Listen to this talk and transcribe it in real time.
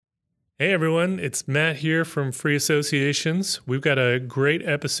Hey everyone, it's Matt here from Free Associations. We've got a great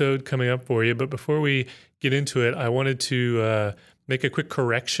episode coming up for you, but before we get into it, I wanted to make a quick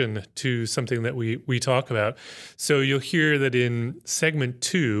correction to something that we talk about. So you'll hear that in segment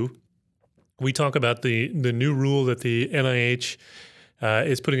 2, we talk about the new rule that the NIH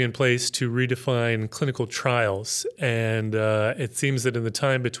is putting in place to redefine clinical trials. And it seems that in the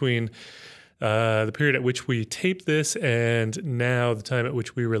time between the period at which we tape this and now the time at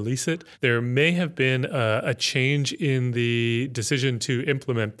which we release it, there may have been a change in the decision to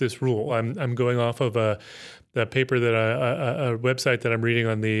implement this rule. I'm going off of the paper that a website that I'm reading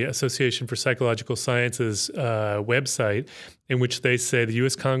on the Association for Psychological Sciences website, in which they say the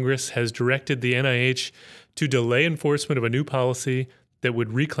U.S. Congress has directed the NIH to delay enforcement of a new policy that would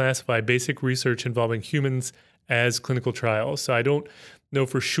reclassify basic research involving humans as clinical trials. So I don't know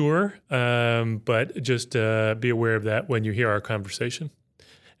for sure, but just be aware of that when you hear our conversation.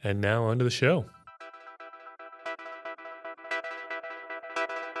 And now on to the show.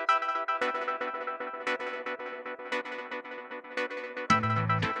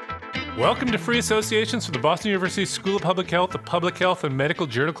 Welcome to Free Associations for the Boston University School of Public Health, the Public Health and Medical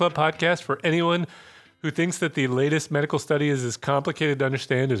Journal Club podcast for anyone who thinks that the latest medical study is as complicated to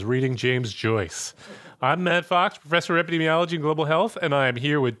understand as reading James Joyce. I'm Matt Fox, Professor of Epidemiology and Global Health, and I am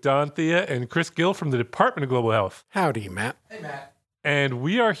here with Don Thea and Chris Gill from the Department of Global Health. Howdy, Matt. Hey, Matt. And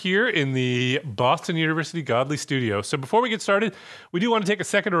we are here in the Boston University Godley studio. So before we get started, we do want to take a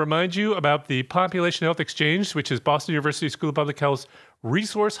second to remind you about the Population Health Exchange, which is Boston University School of Public Health's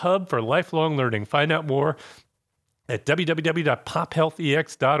resource hub for lifelong learning. Find out more at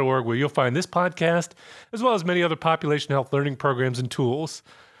www.pophealthex.org, where you'll find this podcast, as well as many other population health learning programs and tools.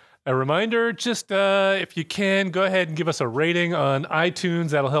 A reminder, just if you can, go ahead and give us a rating on iTunes.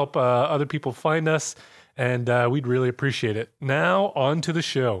 That'll help other people find us, and we'd really appreciate it. Now, on to the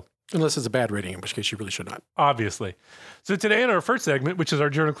show. Unless it's a bad rating, in which case you really should not. Obviously. So today in our first segment, which is our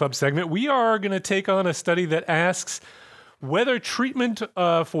Journal Club segment, we are going to take on a study that asks whether treatment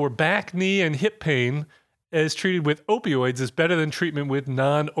for back, knee, and hip pain as treated with opioids is better than treatment with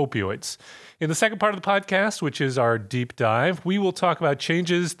non-opioids. In the second part of the podcast, which is our deep dive, we will talk about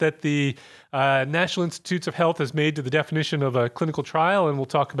changes that the National Institutes of Health has made to the definition of a clinical trial, and we'll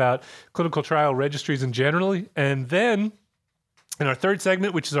talk about clinical trial registries in general. And then, in our third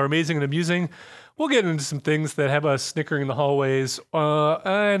segment, which is our amazing and amusing, we'll get into some things that have us snickering in the hallways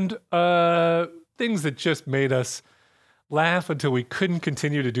and things that just made us laugh until we couldn't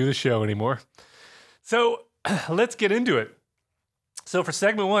continue to do the show anymore. So let's get into it. So for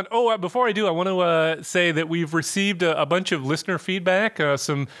segment 1, before I do, I want to say that we've received a bunch of listener feedback,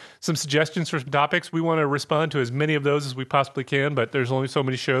 some suggestions for some topics. We want to respond to as many of those as we possibly can, but there's only so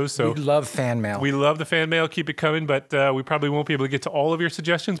many shows. So we love fan mail. We love the fan mail. Keep it coming, but we probably won't be able to get to all of your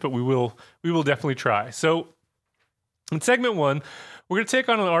suggestions, but we will definitely try. So in segment 1, we're going to take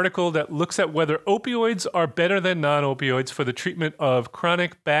on an article that looks at whether opioids are better than non-opioids for the treatment of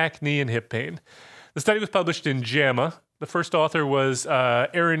chronic back, knee, and hip pain. The study was published in JAMA. The first author was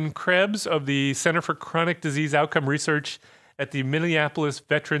Aaron Krebs of the Center for Chronic Disease Outcome Research at the Minneapolis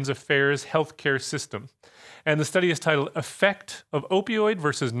Veterans Affairs Healthcare System. And the study is titled Effect of Opioid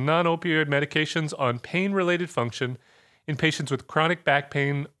versus Non-Opioid Medications on Pain-Related Function in Patients with Chronic Back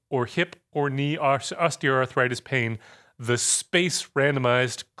Pain or Hip or Knee Osteoarthritis Pain, the SPACE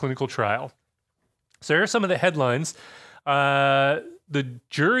Randomized Clinical Trial. So here are some of the headlines. The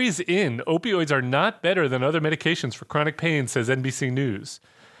jury's in. Opioids are not better than other medications for chronic pain, says NBC News.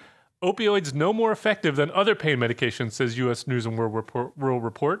 Opioids no more effective than other pain medications, says U.S. News and World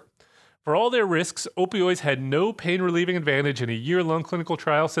Report. For all their risks, opioids had no pain-relieving advantage in a year-long clinical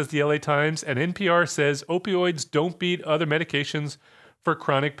trial, says the LA Times, and NPR says opioids don't beat other medications for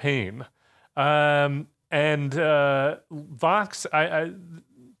chronic pain. Vox, I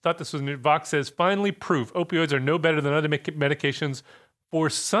thought this was new. Vox says, finally proof opioids are no better than other medications for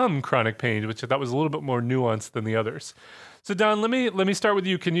some chronic pain, which I thought was a little bit more nuanced than the others. So Don, let me start with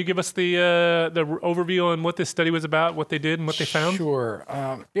you. Can you give us the overview on what this study was about, what they did, and what they found? Sure.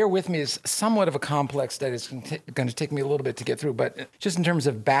 Bear with me. It's somewhat of a complex study. It's going to take me a little bit to get through, but just in terms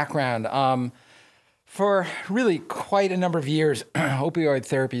of background, for really quite a number of years, opioid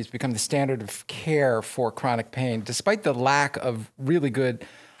therapy has become the standard of care for chronic pain, despite the lack of really good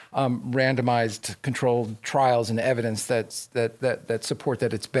randomized controlled trials and evidence that support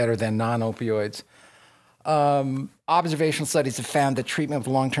that it's better than non-opioids. Observational studies have found that treatment of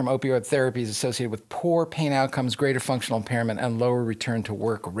long-term opioid therapy is associated with poor pain outcomes, greater functional impairment, and lower return to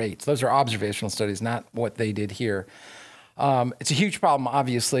work rates. Those are observational studies, not what they did here. It's a huge problem.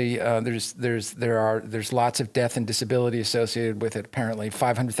 Obviously, there's lots of death and disability associated with it. Apparently,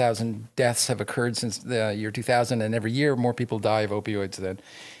 500,000 deaths have occurred since the year 2000, and every year more people die of opioids than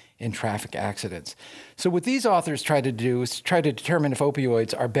in traffic accidents. So what these authors try to do is try to determine if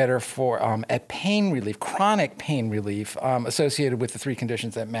opioids are better for at pain relief, chronic pain relief associated with the three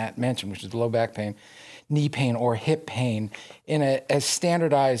conditions that Matt mentioned, which is low back pain, knee pain, or hip pain, in as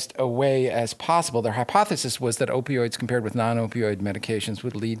standardized a way as possible. Their hypothesis was that opioids compared with non-opioid medications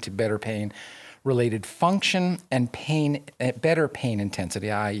would lead to better pain-related function and better pain intensity,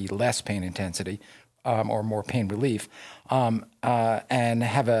 i.e. less pain intensity, or more pain relief, and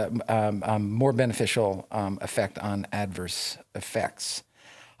have a more beneficial effect on adverse effects.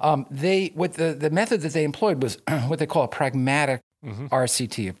 The method that they employed was what they call a pragmatic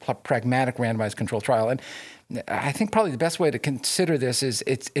RCT, a pragmatic randomized controlled trial. And I think probably the best way to consider this is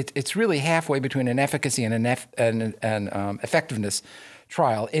it's really halfway between an efficacy and an effectiveness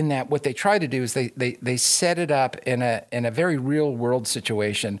trial, in that what they try to do is they set it up in a very real world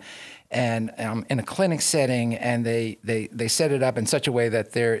situation and in a clinic setting, and they set it up in such a way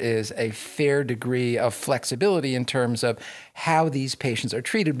that there is a fair degree of flexibility in terms of how these patients are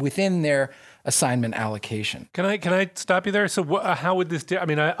treated within their assignment allocation. Can I stop you there? So how would this I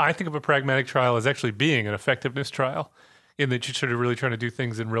mean, I think of a pragmatic trial as actually being an effectiveness trial, in that you're sort of really trying to do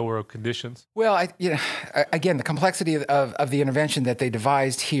things in real world conditions. Well, again, the complexity of the intervention that they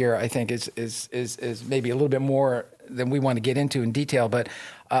devised here, I think, is maybe a little bit more than we want to get into in detail, but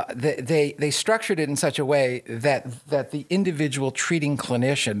they structured it in such a way that the individual treating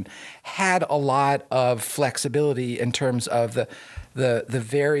clinician had a lot of flexibility in terms of the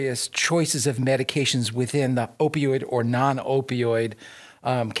various choices of medications within the opioid or non-opioid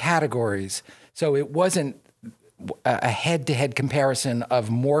categories. So it wasn't a head-to-head comparison of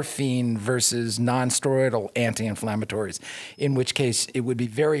morphine versus non-steroidal anti-inflammatories, in which case it would be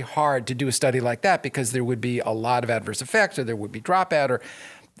very hard to do a study like that because there would be a lot of adverse effects, or there would be dropout, or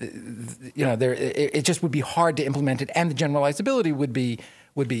it just would be hard to implement it, and the generalizability would be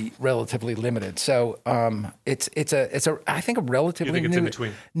relatively limited. So it's I think a relatively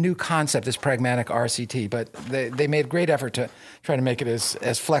new concept, this pragmatic RCT, but they made great effort to try to make it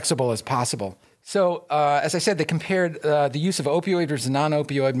as flexible as possible. So, as I said, they compared the use of opioid versus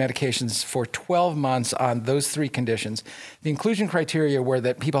non-opioid medications for 12 months on those three conditions. The inclusion criteria were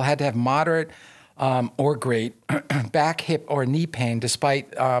that people had to have moderate or great back, hip, or knee pain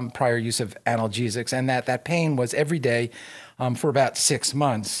despite prior use of analgesics, and that pain was every day for about 6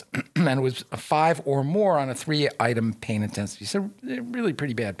 months, and it was 5 or more on a 3-item pain intensity. So really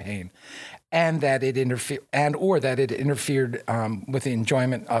pretty bad pain. And that it interfered with the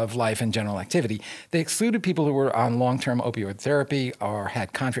enjoyment of life and general activity. They excluded people who were on long-term opioid therapy or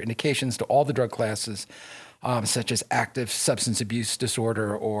had contraindications to all the drug classes, such as active substance abuse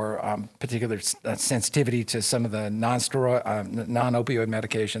disorder or particular sensitivity to some of the non-opioid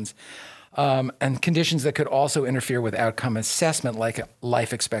medications. And conditions that could also interfere with outcome assessment, like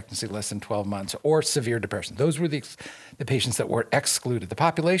life expectancy less than 12 months or severe depression. Those were the patients that were excluded. The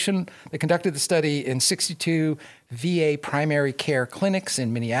population, they conducted the study in 62 VA primary care clinics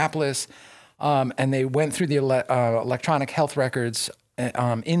in Minneapolis, and they went through the electronic health records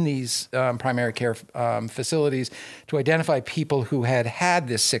in these primary care facilities to identify people who had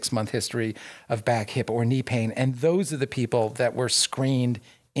this 6-month history of back, hip, or knee pain, and those are the people that were screened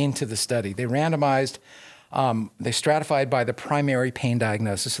into the study. They randomized, they stratified by the primary pain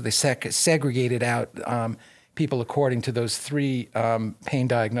diagnosis. So they segregated out people according to those 3 pain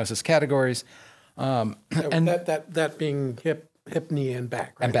diagnosis categories. And that being hip, knee, and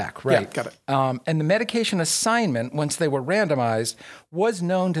back, right? And back, right. Yeah, got it. And the medication assignment, once they were randomized, was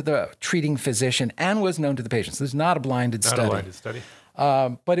known to the treating physician and was known to the patients. This is not a blinded study. Not a blinded study.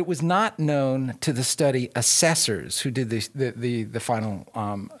 But it was not known to the study assessors who did the final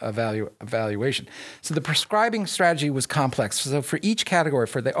evaluation. So the prescribing strategy was complex. So for each category,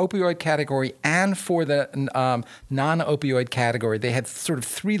 for the opioid category and for the non-opioid category, they had sort of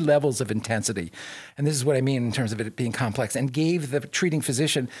 3 levels of intensity. And this is what I mean in terms of it being complex, and gave the treating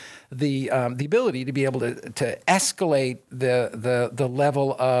physician the ability to be able to escalate the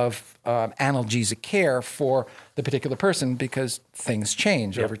level of analgesic care for the particular person, because things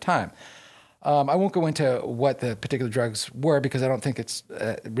change over time. I won't go into what the particular drugs were because I don't think it's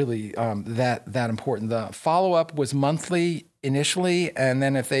really that important. The follow-up was monthly initially, and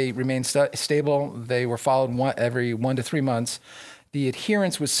then if they remained stable, they were followed every 1 to 3 months. The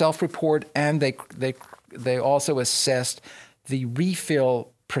adherence was self-report, and they also assessed the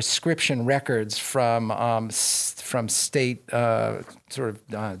refill prescription records from state state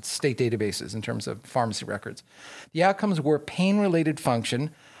databases in terms of pharmacy records. The outcomes were pain-related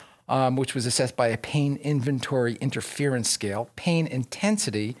function, which was assessed by a pain inventory interference scale, pain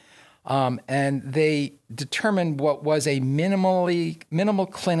intensity, and they determined what was a minimal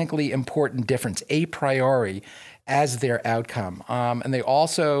clinically important difference a priori as their outcome. And they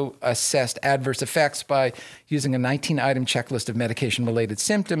also assessed adverse effects by using a 19-item checklist of medication-related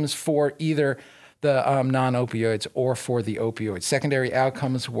symptoms for either the non-opioids or for the opioids. Secondary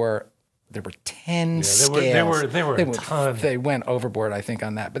outcomes were, there were 10 scales. They were a ton. They went overboard, I think,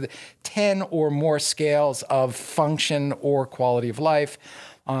 on that. But 10 or more scales of function or quality of life.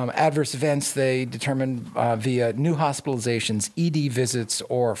 Adverse events they determined via new hospitalizations, ED visits,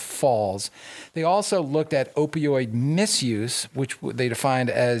 or falls. They also looked at opioid misuse, which they defined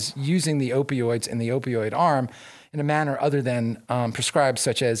as using the opioids in the opioid arm in a manner other than prescribed,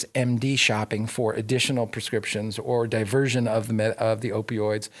 such as MD shopping for additional prescriptions or diversion of the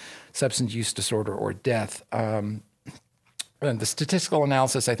opioids, substance use disorder, or death. And the statistical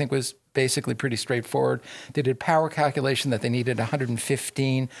analysis, I think, was basically pretty straightforward. They did power calculation that they needed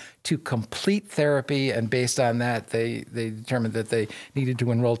 115 to complete therapy, and based on that, they determined that they needed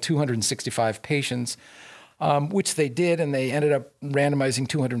to enroll 265 patients, which they did, and they ended up randomizing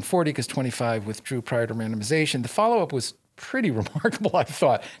 240 because 25 withdrew prior to randomization. The follow-up was pretty remarkable, I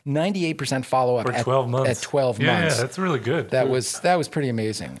thought. 98% follow-up for 12 months. At 12 months. Yeah, that's really good. That was pretty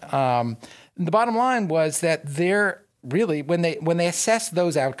amazing. The bottom line was that they're really, when they assessed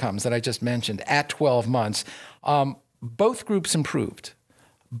those outcomes that I just mentioned at 12 months, both groups improved.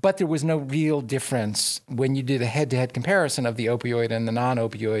 But there was no real difference when you did a head-to-head comparison of the opioid and the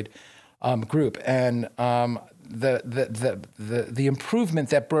non-opioid group. And the improvement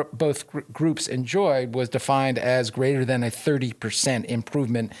that both groups enjoyed was defined as greater than a 30%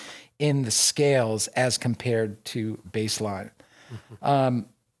 improvement in the scales as compared to baseline.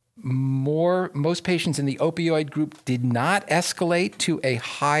 Most patients in the opioid group did not escalate to a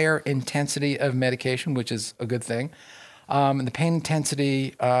higher intensity of medication, which is a good thing. The pain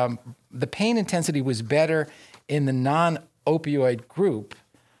intensity was better in the non-opioid group.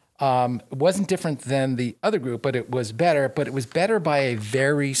 It wasn't different than the other group, but it was better. But it was better by a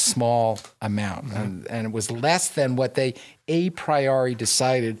very small amount, and it was less than what they a priori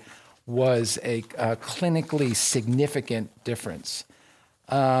decided was a clinically significant difference.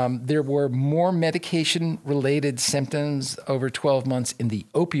 There were more medication-related symptoms over 12 months in the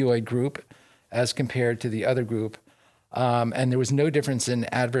opioid group as compared to the other group. And there was no difference in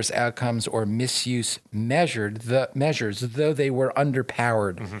adverse outcomes or misuse measures, though they were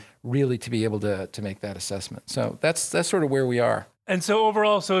underpowered really to be able to make that assessment. So that's sort of where we are. And so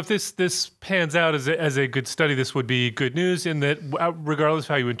overall, so if this pans out as a good study, this would be good news in that regardless of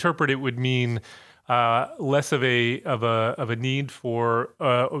how you interpret it, would mean less of a need for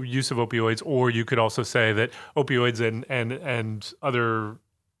use of opioids, or you could also say that opioids and other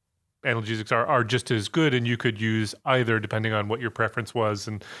analgesics are just as good, and you could use either depending on what your preference was.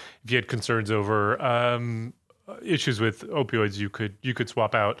 And if you had concerns over issues with opioids, you could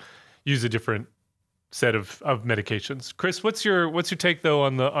swap out, use a different set of medications. Chris, what's your take though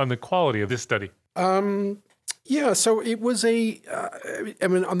on the quality of this study? Yeah, so it was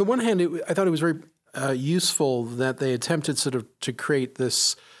on the one hand, I thought it was very useful that they attempted sort of to create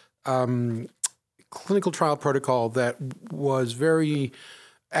this clinical trial protocol that was very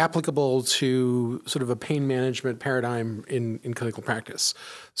applicable to sort of a pain management paradigm in clinical practice.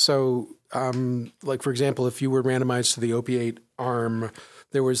 So, like, for example, if you were randomized to the opiate arm,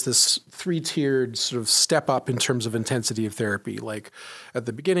 there was this 3-tiered sort of step up in terms of intensity of therapy. Like at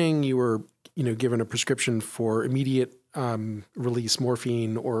the beginning, you were given a prescription for immediate release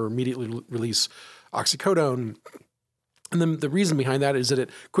morphine or immediately release oxycodone. And then the reason behind that is that it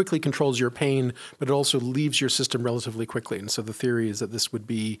quickly controls your pain, but it also leaves your system relatively quickly. And so the theory is that this would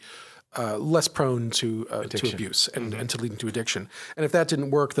be less prone to abuse and to leading to addiction. And if that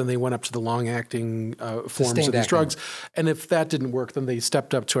didn't work, then they went up to the long-acting forms of these drugs. And if that didn't work, then they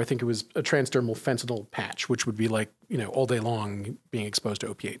stepped up to, I think it was a transdermal fentanyl patch, which would be like, all day long being exposed to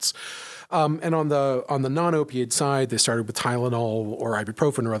opiates. And on the non-opiate side, they started with Tylenol or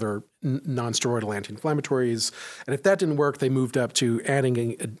ibuprofen or other non-steroidal anti-inflammatories. And if that didn't work, they moved up to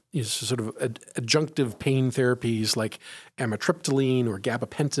adding sort of adjunctive pain therapies like amitriptyline or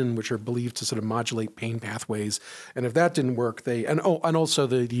gabapentin, which are believed to sort of modulate pain pathways. And if that didn't work, and also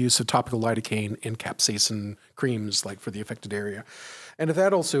the use of topical lidocaine and capsaicin creams, like for the affected area. And if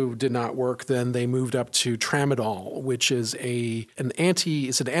that also did not work, then they moved up to tramadol, which is it's an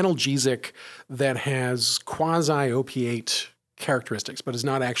analgesic that has quasi-opiate characteristics, but is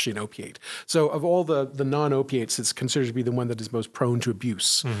not actually an opiate. So of all the non-opiates, it's considered to be the one that is most prone to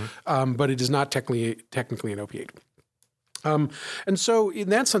abuse, but it is not technically an opiate. And so in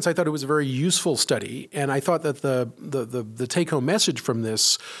that sense, I thought it was a very useful study, and I thought that the take-home message from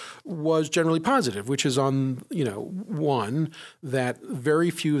this was generally positive, which is on, one, that very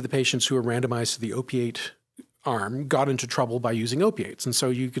few of the patients who were randomized to the opiate arm got into trouble by using opiates. And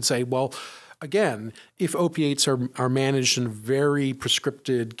so you could say, well, again, if opiates are managed in a very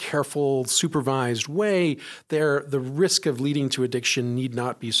prescripted, careful, supervised way, the risk of leading to addiction need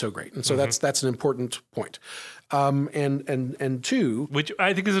not be so great. And so that's an important point. And two, which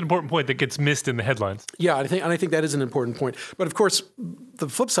I think is an important point that gets missed in the headlines. Yeah, I think that is an important point. But of course, the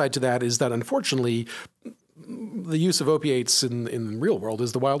flip side to that is that unfortunately, the use of opiates in the real world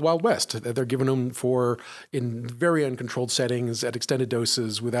is the wild, wild west. They're given them in very uncontrolled settings at extended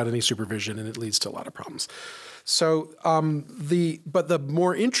doses without any supervision, and it leads to a lot of problems. So but the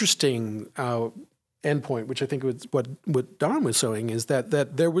more interesting endpoint, which I think was what Don was showing, is that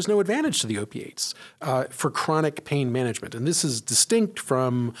there was no advantage to the opiates for chronic pain management. And this is distinct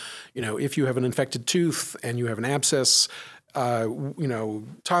from, if you have an infected tooth and you have an abscess,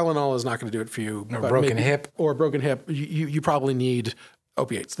 Tylenol is not going to do it for you. Or a broken hip. You probably need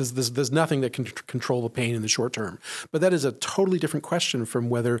opiates. There's nothing that can control the pain in the short term. But that is a totally different question from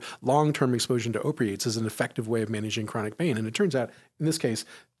whether long-term exposure to opiates is an effective way of managing chronic pain. And it turns out, in this case,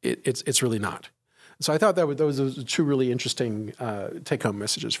 it's really not. So I thought those were two really interesting take-home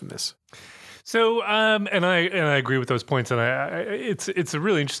messages from this. So, and I agree with those points, and it's a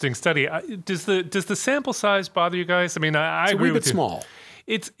really interesting study. Does the sample size bother you guys? I mean, I agree with you. It's a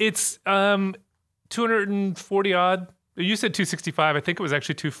wee bit small. It's 240 odd. You said 265. I think it was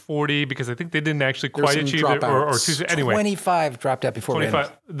actually 240 because I think they didn't actually quite achieve it. Or anyway, 25 dropped out before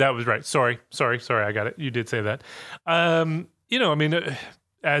 25. That was right. Sorry. I got it. You did say that. I mean.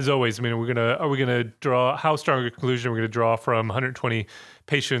 As always, I mean, are we gonna draw how strong a conclusion we're gonna draw from 120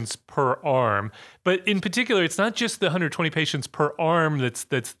 patients per arm? But in particular, it's not just the 120 patients per arm that's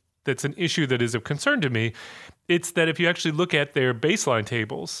an issue that is of concern to me. It's that if you actually look at their baseline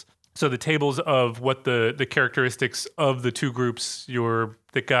tables, so the tables of what the characteristics of the two groups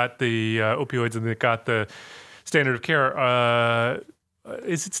that got the opioids and that got the standard of care.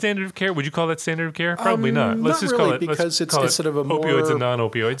 Is it standard of care? Would you call that standard of care? Probably not. Let's just call it because it's sort of a more opioids and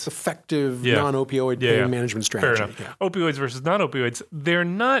non-opioids. Effective non-opioid pain management strategy. Fair enough. Yeah. Opioids versus non-opioids, they're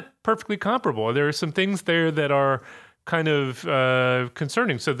not perfectly comparable. There are some things there that are kind of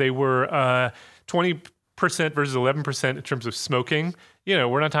concerning. So they were 20% versus 11% in terms of smoking.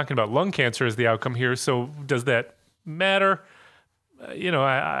 We're not talking about lung cancer as the outcome here. So does that matter?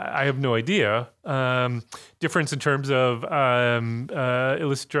 I have no idea. Difference in terms of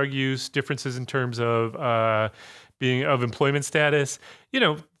illicit drug use, differences in terms of being of employment status,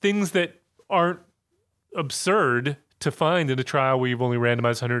 things that aren't absurd to find in a trial where you've only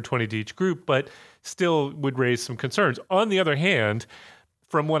randomized 120 to each group, but still would raise some concerns. On the other hand,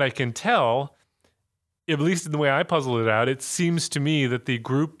 from what I can tell, at least in the way I puzzle it out, it seems to me that the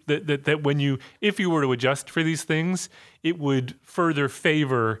group that if you were to adjust for these things, it would further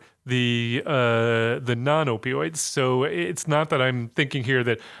favor the non-opioids. So it's not that I'm thinking here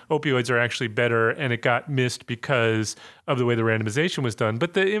that opioids are actually better and it got missed because of the way the randomization was done.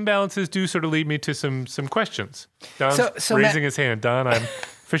 But the imbalances do sort of lead me to some questions. Don's raising his hand. Don, I'm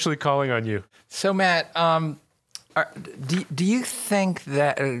officially calling on you. So Matt, do you think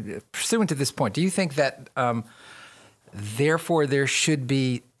that, pursuant to this point, do you think that therefore there should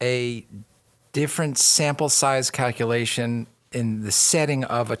be a different sample size calculation in the setting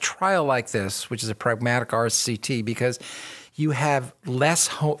of a trial like this, which is a pragmatic RCT, because you have less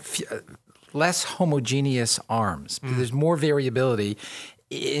homogeneous arms. There's more variability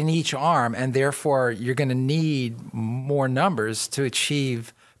in each arm, and therefore you're going to need more numbers to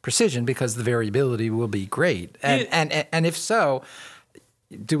achieve precision because the variability will be great. And if so,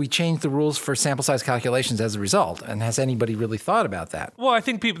 do we change the rules for sample size calculations as a result? And has anybody really thought about that? Well, I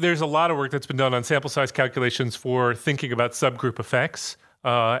think there's a lot of work that's been done on sample size calculations for thinking about subgroup effects.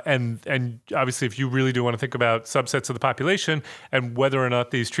 And obviously, if you really do want to think about subsets of the population and whether or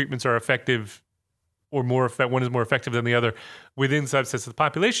not these treatments are effective or one is more effective than the other within subsets of the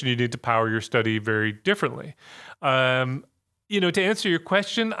population, you need to power your study very differently. To answer your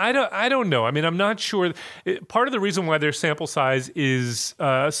question, I don't know. I mean, I'm not sure. Part of the reason why their sample size is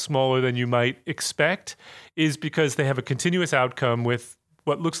smaller than you might expect is because they have a continuous outcome with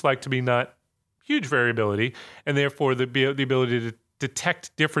what looks like to be not huge variability, and therefore the ability to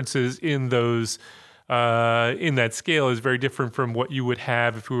detect differences in those in that scale is very different from what you would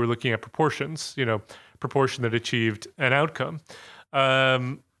have if we were looking at proportions. proportion that achieved an outcome.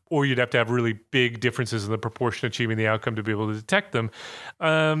 Or you'd have to have really big differences in the proportion achieving the outcome to be able to detect them.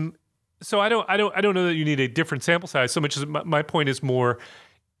 So I don't know that you need a different sample size so much as my point is more,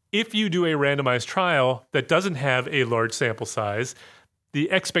 if you do a randomized trial that doesn't have a large sample size, the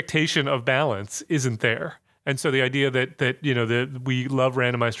expectation of balance isn't there. And so the idea that we love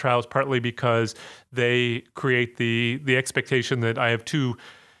randomized trials partly because they create the expectation that I have two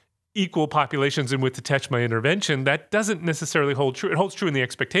equal populations in which to test my intervention, that doesn't necessarily hold true. It holds true in the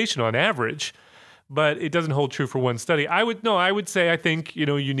expectation on average, but it doesn't hold true for one study. I would say I think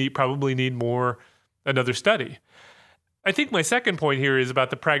you probably need another study. I think my second point here is about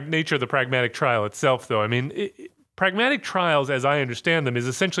the nature of the pragmatic trial itself, though. I mean, pragmatic trials, as I understand them, is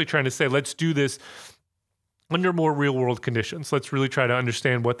essentially trying to say, let's do this under more real-world conditions. Let's really try to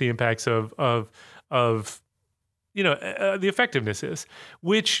understand what the impacts of the effectiveness is,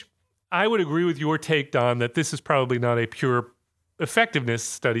 which I would agree with your take, Don, that this is probably not a pure effectiveness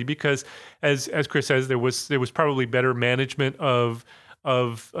study because, as Chris says, there was probably better management of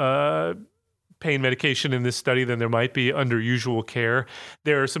pain medication in this study than there might be under usual care.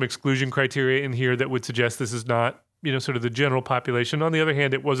 There are some exclusion criteria in here that would suggest this is not sort of the general population. On the other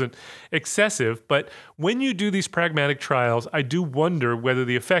hand, it wasn't excessive. But when you do these pragmatic trials, I do wonder whether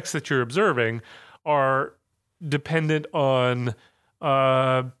the effects that you're observing are dependent on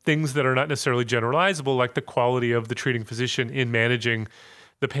things that are not necessarily generalizable, like the quality of the treating physician in managing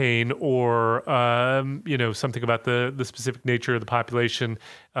the pain, or something about the specific nature of the population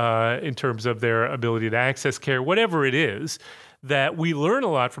in terms of their ability to access care, whatever it is. That we learn a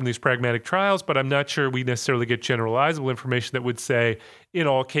lot from these pragmatic trials, but I'm not sure we necessarily get generalizable information that would say, in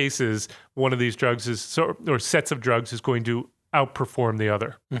all cases, one of these drugs or sets of drugs is going to outperform the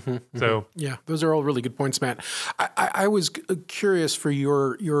other. So yeah, those are all really good points, Matt. I was curious for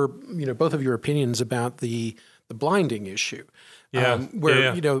your both of your opinions about the blinding issue.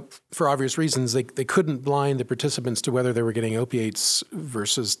 Where for obvious reasons, they couldn't blind the participants to whether they were getting opiates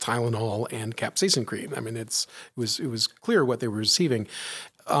versus Tylenol and capsaicin cream. I mean, it was clear what they were receiving.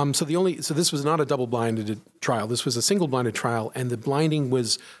 So this was not a double-blinded trial. This was a single-blinded trial, and the blinding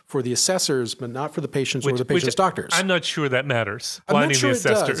was for the assessors, but not for the patients or the patient's doctors. I'm not sure that matters. Blinding I'm not sure the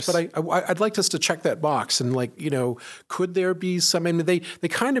assessors. It does, but I'd like us to check that box and could there be some? I mean, they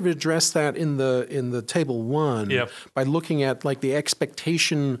kind of addressed that in the table 1 by looking at the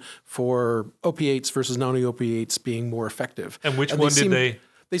expectation for opiates versus non-opiates being more effective. And which one did they?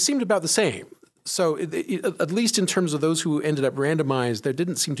 They seemed about the same. So at least in terms of those who ended up randomized, there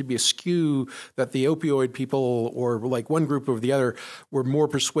didn't seem to be a skew that the opioid people or one group over the other were more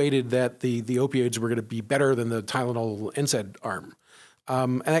persuaded that the opioids were going to be better than the Tylenol NSAID arm.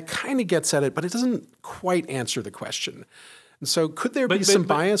 And that kind of gets at it, but it doesn't quite answer the question. And so could there be some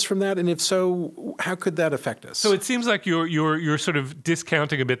bias from that? And if so, how could that affect us? So it seems like you're sort of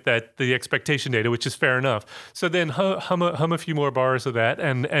discounting a bit the expectation data, which is fair enough. So then hum a few more bars of that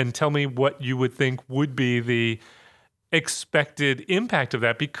and tell me what you would think would be the expected impact of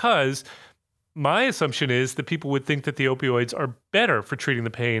that, because my assumption is that people would think that the opioids are better for treating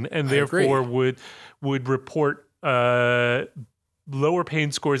the pain and therefore would report lower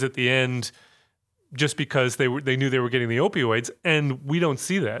pain scores at the end just because they knew they were getting the opioids, and we don't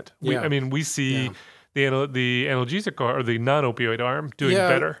see that. We see the analgesic or the non-opioid arm doing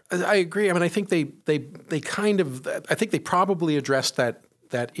better. I agree. I mean, I think they kind of, I think they probably addressed that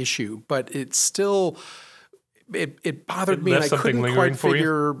issue, but it's still. It bothered me, and I couldn't quite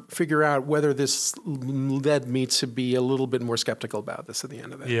figure out whether this led me to be a little bit more skeptical about this at the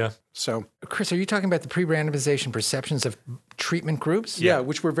end of it. Yeah. So, Chris, are you talking about the pre-randomization perceptions of treatment groups? Yeah,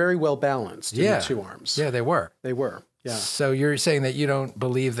 which were very well balanced in the two arms. Yeah, they were. They were. Yeah. So you're saying that you don't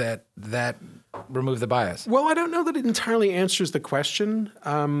believe that removed the bias? Well, I don't know that it entirely answers the question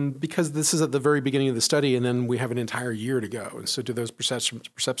because this is at the very beginning of the study, and then we have an entire year to go. And so, do those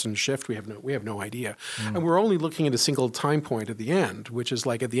perceptions shift? We have no idea, and we're only looking at a single time point at the end, which is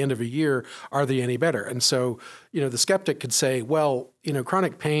at the end of a year. Are they any better? And so, the skeptic could say, well,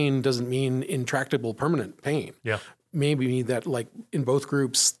 chronic pain doesn't mean intractable permanent pain. Yeah, maybe that in both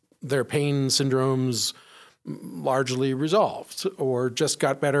groups, their pain syndromes largely resolved or just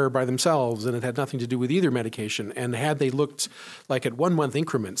got better by themselves, and it had nothing to do with either medication. And had they looked at 1 month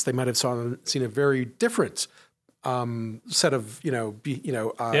increments, they might have seen a very different set of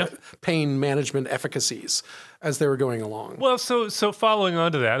pain management efficacies as they were going along. Well, so following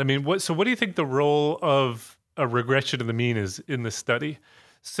on to that, I mean, what do you think the role of a regression to the mean is in this study?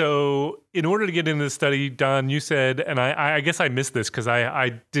 So in order to get into the study, Don, you said, and I guess I missed this because I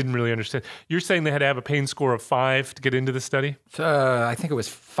didn't really understand. You're saying they had to have a pain score of 5 to get into the study? I think it was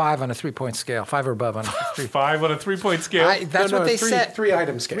 5 on a 3-point scale, 5 or above on a 3. 5 on a 3-point scale? That's what they said.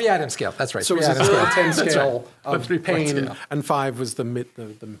 3-item scale. 3-item scale, that's right. So it was a 0 to 10 scale right. of 3-point pain, scale. and 5 was the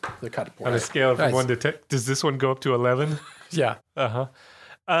cut point. On a scale from Right. 1 to 10. Does this one go up to 11? Yeah.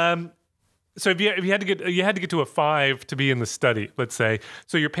 So if you had to get to a 5 to be in the study, let's say.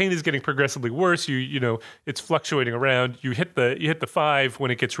 So your pain is getting progressively worse. You know it's fluctuating around. You hit the 5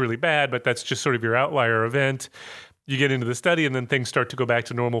 when it gets really bad, but that's just sort of your outlier event. You get into the study, and then things start to go back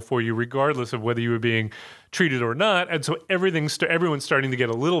to normal for you, regardless of whether you were being treated or not. And so everyone's starting to get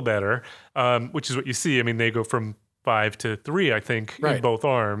a little better, which is what you see. I mean, they go from 5 to 3, I think, in Right. both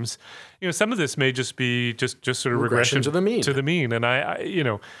arms. You know, some of this may just be just sort of regression to the mean. To the mean, and I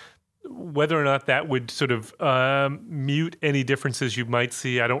whether or not that would sort of mute any differences you might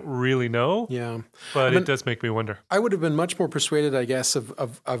see, I don't really know. Yeah. But it does make me wonder. I would have been much more persuaded, I guess, of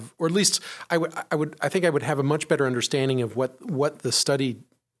or at least I think I would have a much better understanding of what the study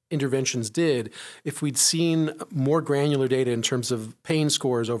interventions did if we'd seen more granular data in terms of pain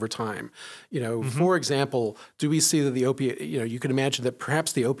scores over time. You know, for example, do we see that the opioid, you can imagine that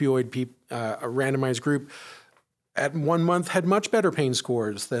perhaps the opioid a randomized group at 1 month had much better pain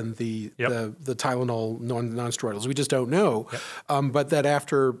scores than the Tylenol non-steroidals. We just don't know. But that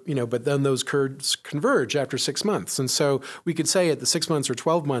but then those curves converge after 6 months. And so we could say at the 6 months or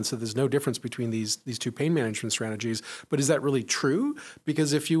 12 months that there's no difference between these two pain management strategies. But is that really true?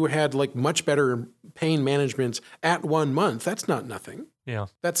 Because if you had like much better pain management at 1 month, that's not nothing. Yeah.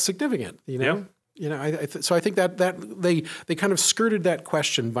 That's significant, you know? Yeah. You know, so I think that they kind of skirted that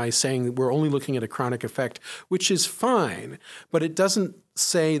question by saying we're only looking at a chronic effect, which is fine, but it doesn't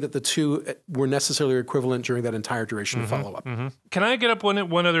say that the two were necessarily equivalent during that entire duration of follow-up. Can I get up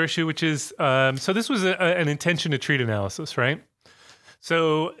one other issue, which is, so this was an intention to treat analysis, right?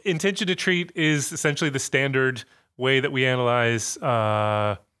 So intention to treat is essentially the standard way that we analyze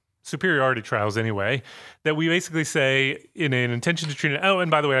superiority trials anyway, that we basically say in an intention to treat. Oh, and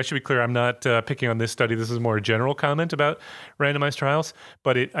by the way, I should be clear, I'm not picking on this study. This is more a general comment about randomized trials,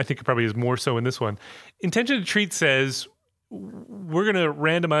 but I think it probably is more so in this one. Intention to treat says we're going to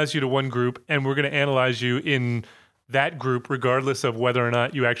randomize you to one group and we're going to analyze you in that group regardless of whether or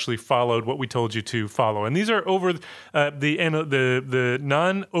not you actually followed what we told you to follow. And these are over the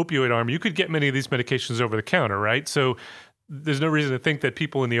non-opioid arm. You could get many of these medications over the counter, right? So there's no reason to think that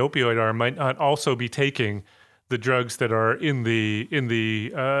people in the opioid arm might not also be taking the drugs that are in the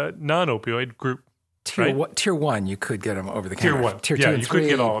non-opioid group. Tier 1, you could get them over the counter. Tier 1. Tier 2 yeah, and you 3, couldn't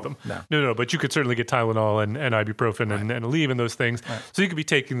get all of them. No. But you could certainly get Tylenol and ibuprofen and Aleve and those things. Right. So you could be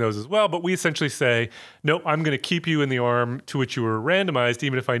taking those as well. But we essentially say, no, I'm going to keep you in the arm to which you were randomized,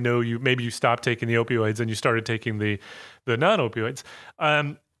 even if I know maybe you stopped taking the opioids and you started taking the non-opioids.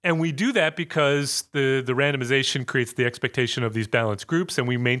 And we do that because the randomization creates the expectation of these balanced groups, and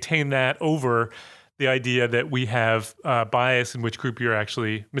we maintain that over the idea that we have bias in which group you're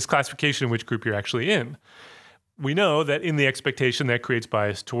actually, misclassification in which group you're actually in. We know that in the expectation that creates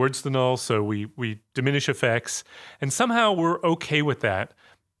bias towards the null, so we diminish effects, and somehow we're okay with that.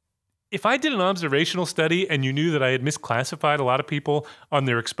 If I did an observational study and you knew that I had misclassified a lot of people on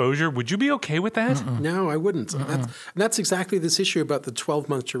their exposure, would you be okay with that? No, I wouldn't. That's exactly this issue about the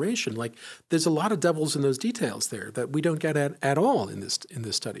 12-month duration. Like, there's a lot of devils in those details there that we don't get at all in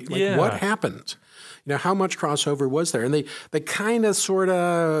this study. Like, what happened? You know, how much crossover was there? And they kind of sort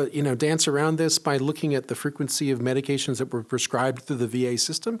of, dance around this by looking at the frequency of medications that were prescribed through the VA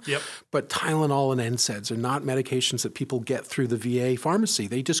system. Yep. But Tylenol and NSAIDs are not medications that people get through the VA pharmacy.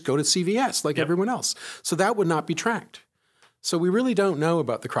 They just go to CVS like everyone else. So that would not be tracked. So we really don't know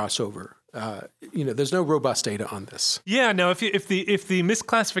about the crossover. There's no robust data on this. Yeah, no. If the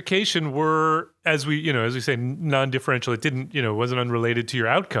misclassification were, as we say, non-differential, it didn't, wasn't unrelated to your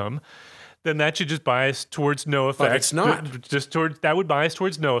outcome, then that should just bias towards no effect. But it's not. That would bias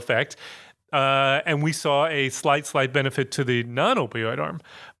towards no effect. And we saw a slight benefit to the non-opioid arm.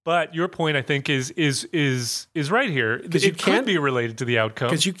 But your point, I think, is right here. It could be related to the outcome.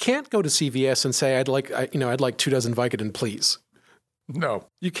 Because you can't go to CVS and say, I'd like 2 dozen Vicodin, please. No.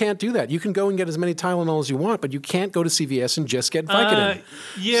 You can't do that. You can go and get as many Tylenol as you want, but you can't go to CVS and just get Vicodin.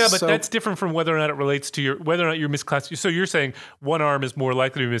 But that's different from whether or not it relates to whether or not you're misclassified. So you're saying one arm is more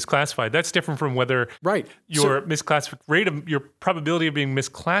likely to be misclassified. That's different from whether your your probability of being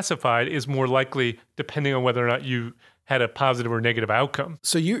misclassified is more likely depending on whether or not you had a positive or negative outcome.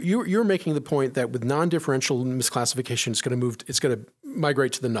 So you're making the point that with non-differential misclassification, it's going to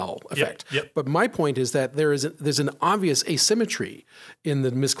migrate to the null effect. Yep. But my point is that there's an obvious asymmetry in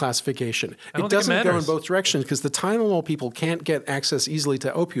the misclassification. It doesn't go in both directions because the Tylenol people can't get access easily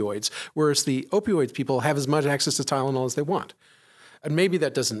to opioids, whereas the opioids people have as much access to Tylenol as they want. And maybe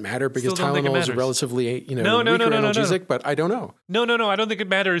that doesn't matter because Tylenol is a relatively weaker analgesic, but I don't know. No. I don't think it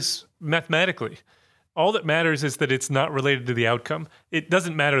matters mathematically. All that matters is that it's not related to the outcome. It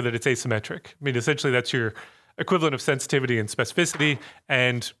doesn't matter that it's asymmetric. I mean, essentially, that's your equivalent of sensitivity and specificity.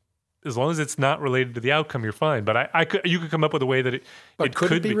 And as long as it's not related to the outcome, you're fine. But you could come up with a way that it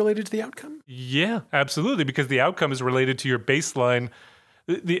could it be related to the outcome? Yeah, absolutely. Because the outcome is related to your baseline.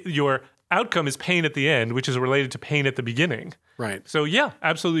 Your outcome is pain at the end, which is related to pain at the beginning. Right. So yeah,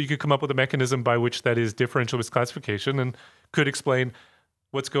 absolutely. You could come up with a mechanism by which that is differential misclassification and could explain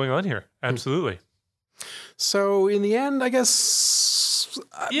what's going on here. Absolutely. So in the end, I guess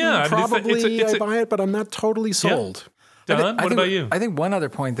I buy it, but I'm not totally sold. Yeah. Don, what about you? I think one other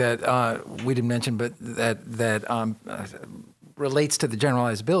point that we didn't mention, but that relates to the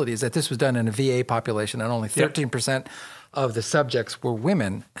generalizability is that this was done in a VA population and only 13% of the subjects were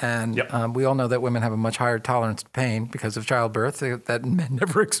women. And we all know that women have a much higher tolerance to pain because of childbirth that men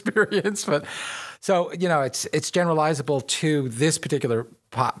never experience. But so, it's generalizable to this particular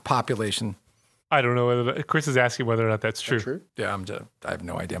population. I don't know whether Chris is asking whether or not that's true. True? Yeah, I have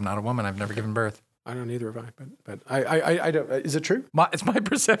no idea. I'm not a woman. I've never given birth. I don't either, but I don't. Is it true? It's my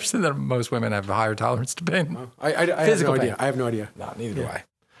perception that most women have a higher tolerance to pain. Well, I have no idea. I have no idea. No, neither do I.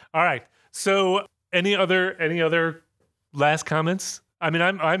 All right. So, any other last comments? I mean,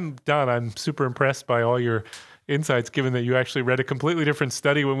 I'm Don. I'm super impressed by all your insights, given that you actually read a completely different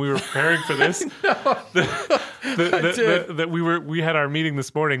study when we were preparing for this. That we had our meeting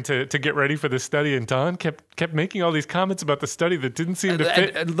this morning to get ready for this study, and Don kept making all these comments about the study that didn't seem to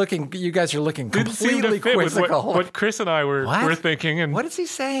fit. And you guys are looking completely quizzical. What Chris and I were thinking. And what is he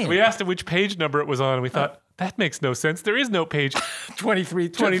saying? We asked him which page number it was on, and we thought, that makes no sense. There is no page. 23,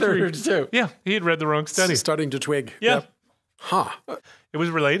 32. Yeah, he had read the wrong study. Starting to twig. Yeah. Yep. Huh. It was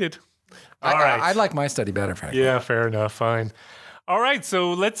related. All right. I like my study better, frankly. Yeah, fair enough. Fine. All right,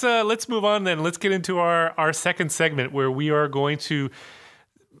 so let's move on then. Let's get into our second segment where we are going to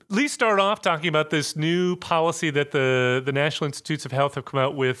at least start off talking about this new policy that the National Institutes of Health have come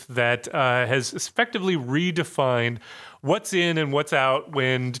out with that has effectively redefined what's in and what's out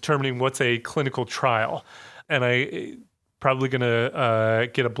when determining what's a clinical trial. And I probably going to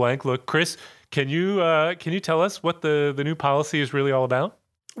get a blank look. Chris, can you tell us what the new policy is really all about?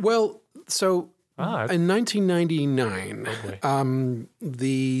 Well, so in 1999,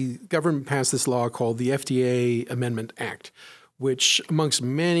 the government passed this law called the FDA Amendment Act, which, amongst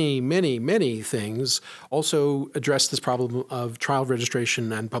many, many, many things, also addressed this problem of trial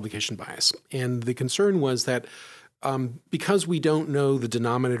registration and publication bias. And the concern was that because we don't know the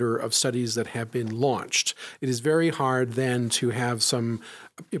denominator of studies that have been launched, it is very hard then to have some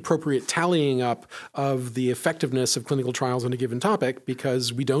appropriate tallying up of the effectiveness of clinical trials on a given topic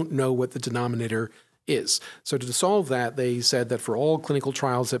because we don't know what the denominator is. So to solve that, they said that for all clinical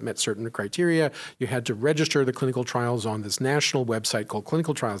trials that met certain criteria, you had to register the clinical trials on this national website called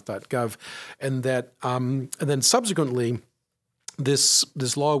clinicaltrials.gov, and then subsequently,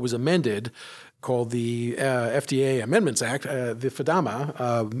 this law was amended, called the FDA Amendments Act, the FDAMA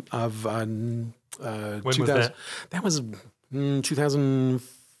of when 2000. was that? That was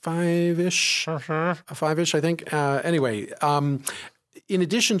 2005-ish, 5-ish, I think. Anyway, in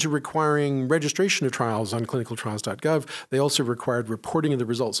addition to requiring registration of trials on clinicaltrials.gov, they also required reporting of the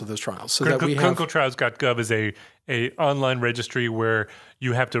results of those trials. So that we have clinicaltrials.gov is a online registry where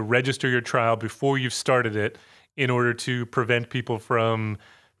you have to register your trial before you've started it in order to prevent people from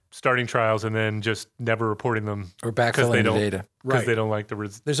starting trials and then just never reporting them or backfilling the data because they don't like the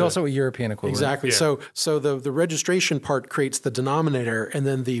results. There's also a European equivalent. Exactly. Yeah. So the registration part creates the denominator, and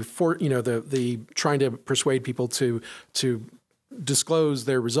then the trying to persuade people to disclose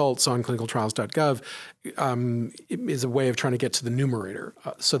their results on clinicaltrials.gov is a way of trying to get to the numerator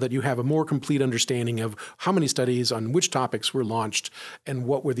so that you have a more complete understanding of how many studies on which topics were launched and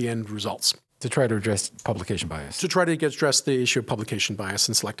what were the end results. To try to address publication bias. To try to address the issue of publication bias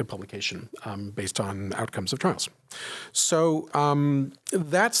and selective publication based on outcomes of trials. So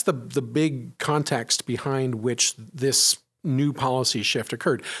that's the big context behind which this new policy shift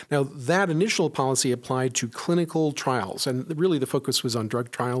occurred. Now, that initial policy applied to clinical trials, and really the focus was on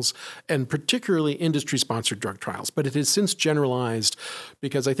drug trials and particularly industry-sponsored drug trials. But it has since generalized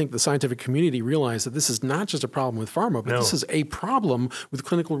because I think the scientific community realized that this is not just a problem with pharma, but this is a problem with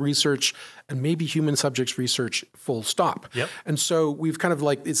clinical research and maybe human subjects research, full stop. Yep. And so we've kind of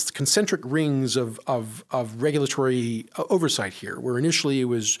like, it's concentric rings of regulatory oversight here, where initially it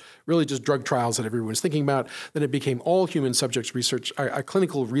was really just drug trials that everyone was thinking about. Then it became all human subjects research,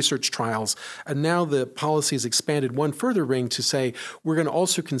 clinical research trials. And now the policy has expanded one further ring to say we're going to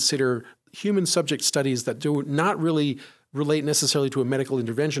also consider human subject studies that do not really relate necessarily to a medical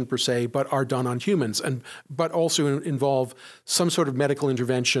intervention per se, but are done on humans, but also involve some sort of medical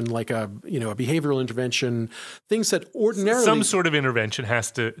intervention, like a behavioral intervention, things that ordinarily some sort of intervention has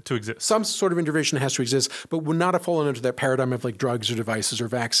to exist. Some sort of intervention has to exist, but would not have fallen into that paradigm of like drugs or devices or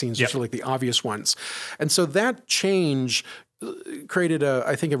vaccines, which are like the obvious ones. And so that change created,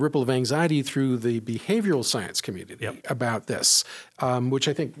 I think, a ripple of anxiety through the behavioral science community about this, which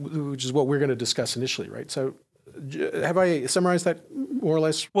is what we're going to discuss initially, right? So. Have I summarized that more or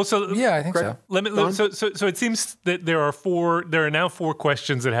less? Well, so yeah, I think so. So it seems that there are now four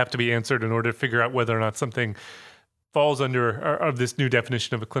questions that have to be answered in order to figure out whether or not something falls under of this new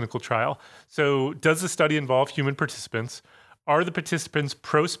definition of a clinical trial. So, does the study involve human participants? Are the participants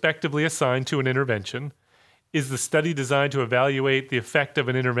prospectively assigned to an intervention? Is the study designed to evaluate the effect of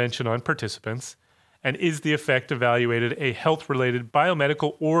an intervention on participants? And is the effect evaluated a health-related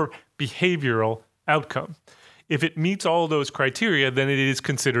biomedical or behavioral outcome? If it meets all those criteria, then it is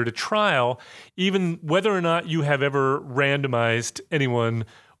considered a trial, even whether or not you have ever randomized anyone,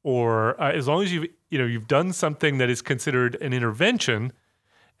 or as long as you've done something that is considered an intervention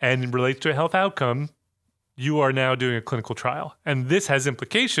and relates to a health outcome, you are now doing a clinical trial. And this has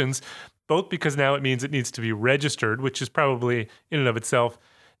implications, both because now it means it needs to be registered, which is probably in and of itself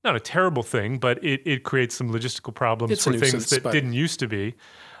not a terrible thing, but it creates some logistical problems for things that didn't used to be.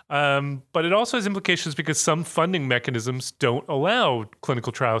 But it also has implications because some funding mechanisms don't allow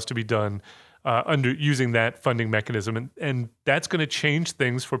clinical trials to be done under using that funding mechanism, and that's going to change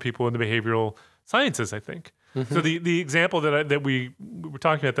things for people in the behavioral sciences, I think. Mm-hmm. So the example that we were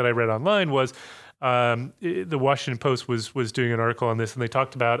talking about that I read online was the Washington Post was doing an article on this, and they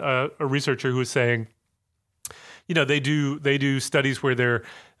talked about a researcher who was saying, they do studies where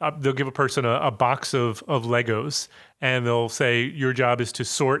they'll give a person a box of Legos, and they'll say your job is to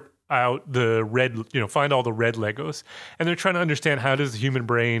sort out the red, find all the red Legos, and they're trying to understand how does the human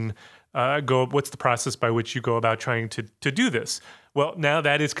brain go. What's the process by which you go about trying to do this? Well, now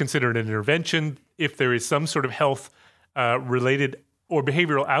that is considered an intervention if there is some sort of health related or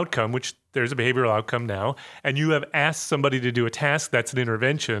behavioral outcome, which there's a behavioral outcome now, and you have asked somebody to do a task that's an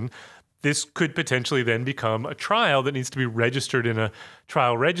intervention. This could potentially then become a trial that needs to be registered in a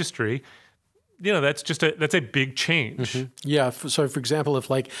trial registry. That's a big change. Mm-hmm. Yeah. So, for example,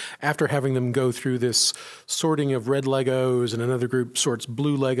 if after having them go through this sorting of red Legos and another group sorts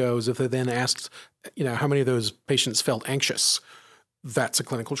blue Legos, if they then asked, how many of those patients felt anxious, that's a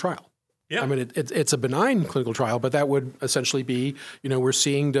clinical trial. Yeah. I mean, it's a benign clinical trial, but that would essentially be, we're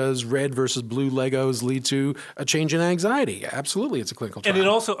seeing does red versus blue Legos lead to a change in anxiety? Absolutely, it's a clinical trial. And it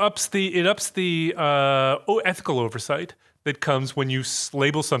also ups the ethical oversight that comes when you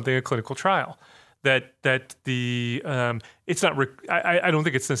label something a clinical trial. That the it's not. I don't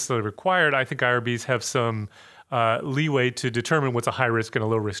think it's necessarily required. I think IRBs have some leeway to determine what's a high risk and a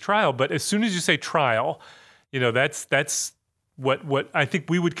low risk trial. But as soon as you say trial, that's what I think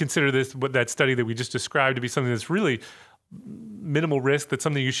we would consider that study that we just described to be something that's really minimal risk. That's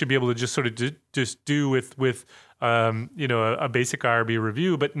something you should be able to just sort of do with a basic IRB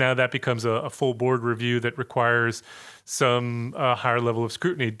review. But now that becomes a full board review that requires some higher level of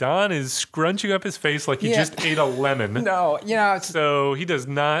scrutiny. Don is scrunching up his face like he just ate a lemon. No, so he does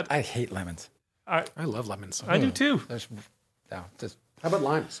not. I hate lemons. I love lemons. I do too. How about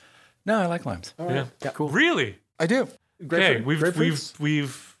limes? No, I like limes. All right. Yeah, cool. Really? I do. Okay,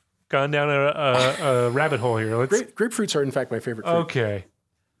 we've gone down a rabbit hole here. Grapefruits are in fact my favorite fruit. Okay.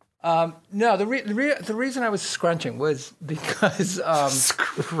 No, the reason I was scrunching was because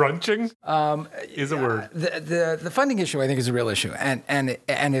scrunching is a word. The funding issue I think is a real issue, and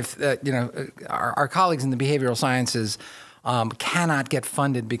if our colleagues in the behavioral sciences cannot get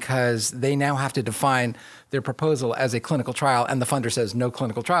funded because they now have to define their proposal as a clinical trial, and the funder says no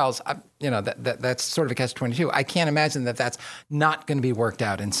clinical trials. That's sort of a catch-22. I can't imagine that that's not going to be worked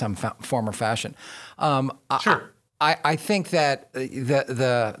out in some form or fashion. Sure. I think that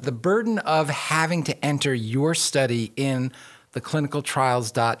the burden of having to enter your study in the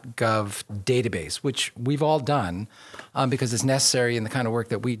clinicaltrials.gov database, which we've all done because it's necessary in the kind of work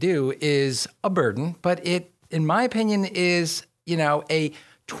that we do, is a burden. But it, in my opinion, is, a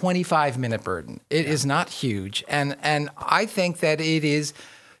 25-minute burden. It is not huge. And I think that it is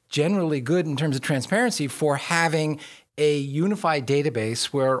generally good in terms of transparency for having a unified database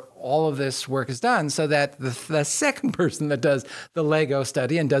where all of this work is done, so that the second person that does the Lego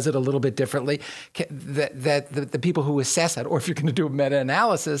study and does it a little bit differently, that the people who assess it, or if you're going to do a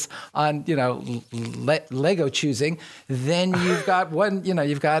meta-analysis on Lego choosing, then you've got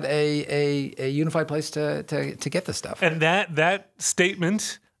you've got a unified place to get the stuff. And that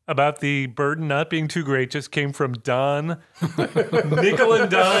statement about the burden not being too great just came from Don, nickel and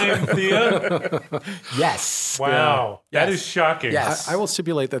dime Thea. Yes. Wow. Yeah. That is shocking. Yes. I will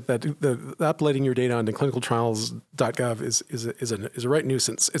stipulate that uploading your data onto clinicaltrials.gov is a right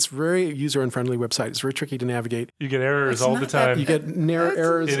nuisance. It's a very user-unfriendly website. It's very tricky to navigate. You get errors It's all not the that- time. You get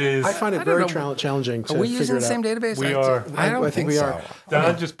errors. It is. I find it very challenging to Are we figure using it the same out. database? We are. I don't I think think we so. are.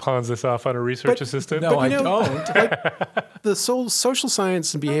 Don just pawns this off on a research assistant. No, I you know, don't. The social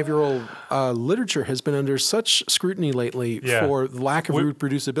science and behavioral literature has been under such scrutiny lately Yeah. for the lack of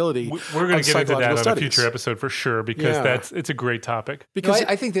reproducibility. We're going of to get into that on psychological a future studies. episode for sure, because Yeah. it's a great topic. Because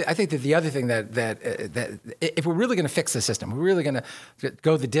I think that the other thing that if we're really going to fix the system, we're really going to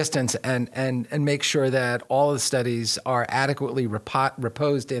go the distance and make sure that all of the studies are adequately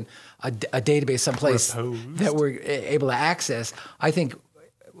reposed in a database someplace Reposed? that we're able to access. I think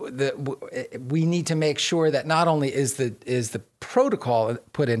we need to make sure that not only is the protocol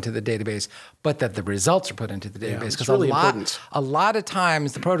put into the database, but that the results are put into the database. it's Because really important. a lot of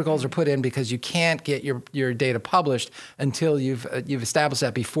times the protocols are put in because you can't get your data published until you've established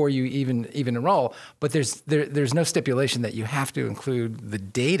that before you even enroll. But there's no stipulation that you have to include the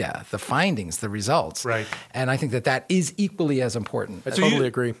data, the findings, the results. Right. And I think that is equally as important. I totally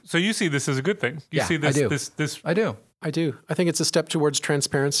agree. So you see this as a good thing. You Yeah, see this, I do. this I do. I do. I think it's a step towards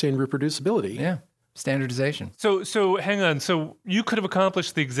transparency and reproducibility. Yeah. Standardization. So hang on. So you could have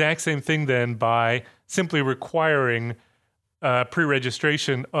accomplished the exact same thing then by simply requiring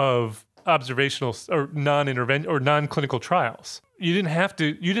pre-registration of observational or non-clinical trials. You didn't have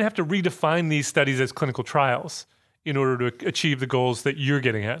to redefine these studies as clinical trials in order to achieve the goals that you're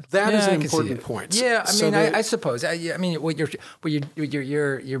getting at. That is Yeah, I an can see important it. point. Yeah, I So mean, the- I suppose. I mean, what you're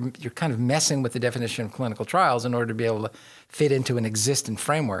kind of messing with the definition of clinical trials in order to be able to fit into an existing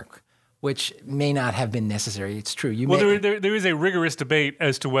framework, which may not have been necessary. It's true. There is a rigorous debate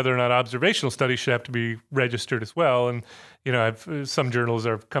as to whether or not observational studies should have to be registered as well. And, some journals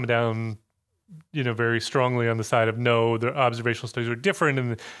are coming down, very strongly on the side of no, the observational studies are different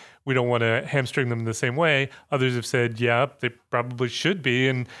and we don't want to hamstring them in the same way. Others have said, yeah, they probably should be.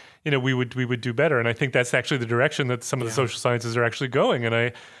 And, we would do better. And I think that's actually the direction that some of the social sciences are actually going.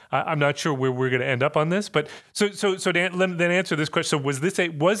 And I'm not sure where we're going to end up on this, but so then answer this question. So was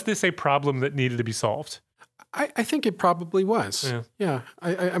this a problem that needed to be solved? I think it probably was. Yeah.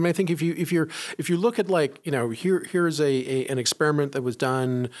 I mean, I think if you look at here's an experiment that was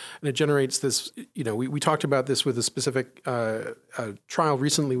done and it generates this. We talked about this with a specific trial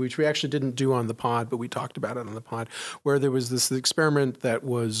recently, which we actually didn't do on the pod, but we talked about it on the pod, where there was this experiment that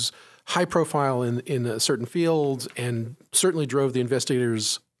was high profile in a certain field and certainly drove the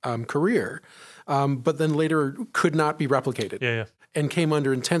investigator's career, but then later could not be replicated. Yeah. And came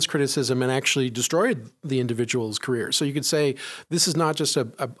under intense criticism and actually destroyed the individual's career. So you could say this is not just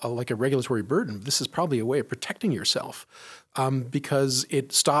a regulatory burden. This is probably a way of protecting yourself because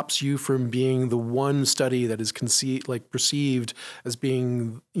it stops you from being the one study that is perceived as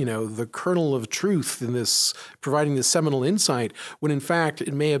being the kernel of truth in this, providing this seminal insight. When in fact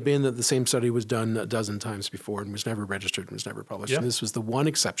it may have been that the same study was done a dozen times before and was never registered and was never published. Yep. And this was the one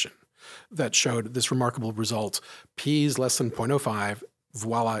exception that showed this remarkable result. P is less than 0.05.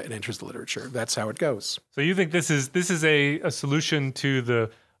 Voila, it enters the literature. That's how it goes. So you think this is a solution to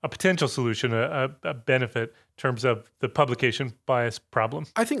a potential solution, a benefit in terms of the publication bias problem?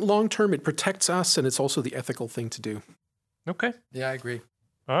 I think long term it protects us, and it's also the ethical thing to do. Okay. Yeah, I agree.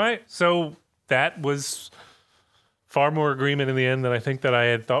 All right. So that was far more agreement in the end than I think that I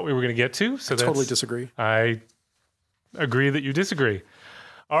had thought we were going to get to. So Totally disagree. I agree that you disagree.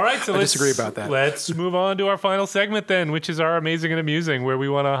 All right, so let's disagree about that. Let's move on to our final segment then, which is our amazing and amusing, where we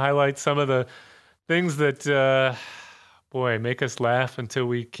want to highlight some of the things that, make us laugh until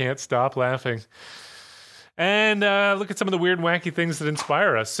we can't stop laughing. and look at some of the weird and wacky things that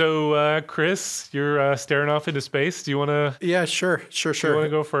inspire us. So, Chris, you're staring off into space. Do you want to? Yeah, sure. Do you want to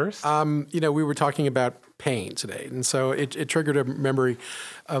go first? We were talking about pain today, and so it triggered a memory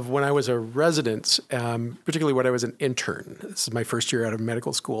of when I was a resident, particularly when I was an intern. This is my first year out of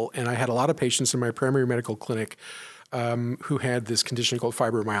medical school, and I had a lot of patients in my primary medical clinic who had this condition called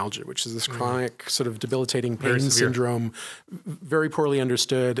fibromyalgia, which is this chronic sort of debilitating pain syndrome, very poorly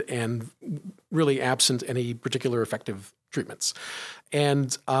understood and really absent any particular effective treatments.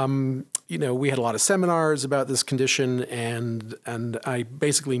 And, we had a lot of seminars about this condition, and I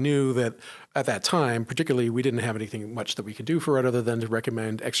basically knew that at that time, particularly, we didn't have anything much that we could do for it other than to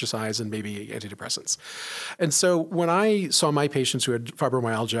recommend exercise and maybe antidepressants. And so when I saw my patients who had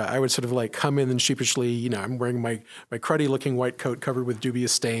fibromyalgia, I would sort of like come in and sheepishly, I'm wearing my cruddy looking white coat covered with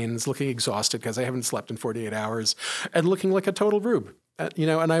dubious stains, looking exhausted because I haven't slept in 48 hours, and looking like a total rube.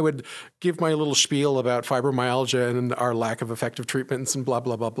 And I would give my little spiel about fibromyalgia and our lack of effective treatments and blah,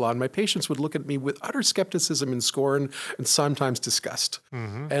 blah, blah, blah. And my patients would look at me with utter skepticism and scorn and sometimes disgust.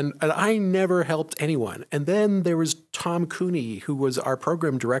 Mm-hmm. And I never helped anyone. And then there was Tom Cooney, who was our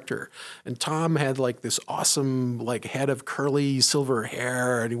program director. And Tom had like this awesome like head of curly silver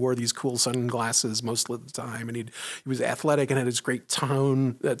hair, and he wore these cool sunglasses most of the time. And he was athletic and had this great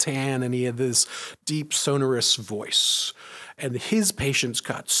tan, and he had this deep sonorous voice. And his patients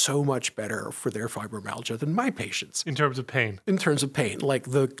got so much better for their fibromyalgia than my patients. In terms of pain? In terms of pain. Like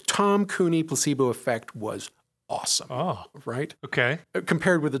the Tom Cooney placebo effect was awesome. Oh. Right? Okay.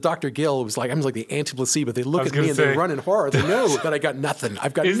 Compared with the Dr. Gill, it was like, I'm like the anti-placebo. They look at me and they run in horror. They know that I got nothing.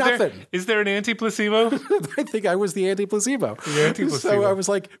 I've got nothing. Is there an anti-placebo? I think I was the anti-placebo. The anti-placebo. So I was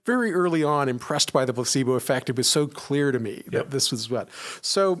like very early on impressed by the placebo effect. It was so clear to me that this was what.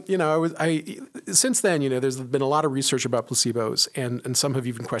 So, since then, there's been a lot of research about placebos, and some have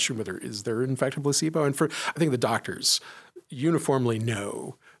even questioned whether is there in fact a placebo. And I think the doctors uniformly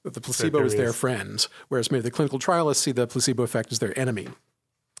know that the placebo is their friend, whereas maybe the clinical trialists see the placebo effect as their enemy.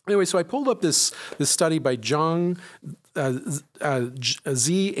 Anyway, so I pulled up this study by Zhang,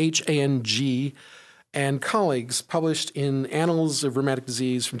 Z-H-A-N-G, and colleagues published in Annals of Rheumatic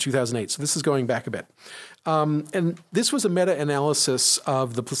Disease from 2008. So this is going back a bit. And this was a meta-analysis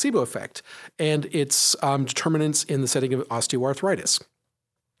of the placebo effect and its determinants in the setting of osteoarthritis.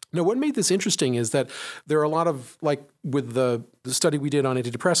 Now, what made this interesting is that there are a lot of, like with the study we did on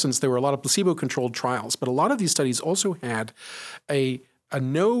antidepressants, there were a lot of placebo-controlled trials, but a lot of these studies also had a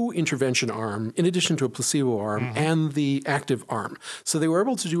no intervention arm in addition to a placebo arm and the active arm. So they were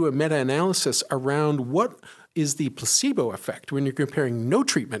able to do a meta-analysis around what is the placebo effect when you're comparing no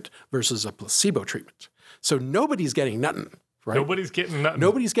treatment versus a placebo treatment. So nobody's getting nothing, right? Nobody's getting nothing.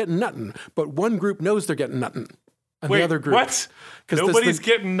 Nobody's getting nothing, but one group knows they're getting nothing. And wait, the other group. What? Nobody's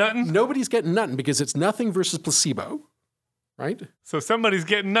getting nothing? Nobody's getting nothing because it's nothing versus placebo, right? So somebody's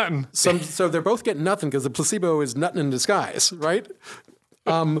getting nothing. So they're both getting nothing because the placebo is nothing in disguise, right?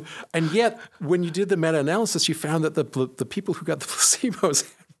 And yet, when you did the meta-analysis, you found that the people who got the placebos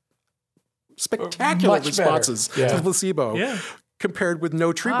had spectacular responses to the placebo compared with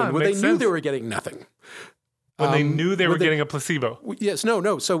no treatment, where they knew they were getting nothing. When they knew they were getting a placebo. Yes,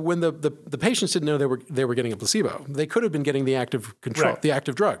 no. So when the patients didn't know they were getting a placebo, they could have been getting the active control, the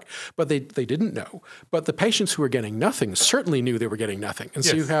active drug, but they didn't know. But the patients who were getting nothing certainly knew they were getting nothing. And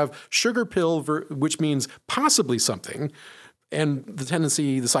so you have sugar pill, which means possibly something. And the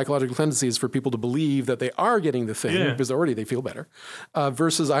psychological tendency is for people to believe that they are getting the thing because already they feel better,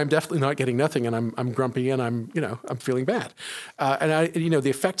 versus I'm definitely not getting nothing and I'm grumpy and I'm feeling bad. And the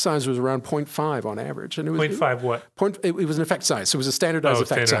effect size was around 0.5 on average. And it was 0.5 what? It was an effect size. So it was a standardized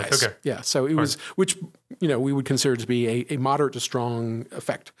effect size. Okay. Yeah. So it was, which, we would consider to be a moderate to strong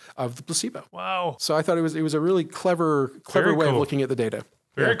effect of the placebo. Wow. So I thought it was a really clever way of looking at the data.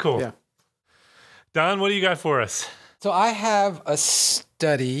 Very cool. Yeah. Don, what do you got for us? So I have a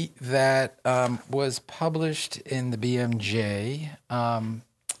study that was published in the BMJ,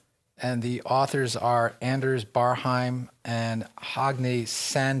 and the authors are Anders Barheim and Hagne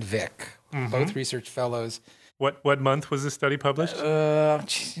Sandvik, both research fellows. What month was this study published? I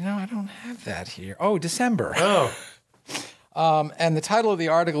don't have that here. Oh, December. Oh. And the title of the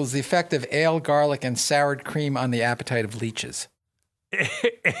article is "The Effect of Ale, Garlic, and Soured Cream on the Appetite of Leeches."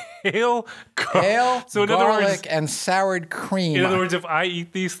 Ale, so garlic, and soured cream. In other words, if I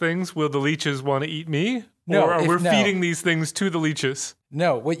eat these things, will the leeches want to eat me? No, or we're feeding these things to the leeches?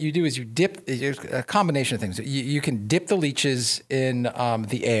 No, what you do is you dip, a combination of things. You can dip the leeches in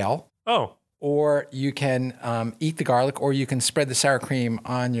the ale. Oh. Or you can eat the garlic, or you can spread the sour cream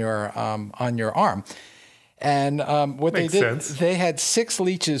on your arm. And what Makes they did, sense. they had 6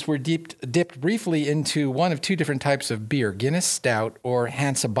 leeches were dipped briefly into one of 2 different types of beer, Guinness Stout or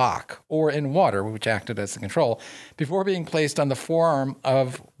Hansa Bock, or in water, which acted as the control, before being placed on the forearm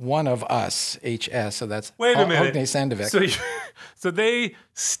of one of us, HS. So that's Wait a minute. Hogne Sandvik. So they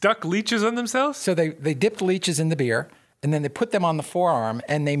stuck leeches on themselves? So they dipped leeches in the beer, and then they put them on the forearm,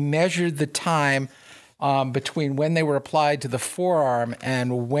 and they measured the time between when they were applied to the forearm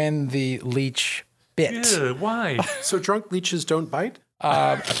and when the leech bit. Yeah, why? So drunk leeches don't bite?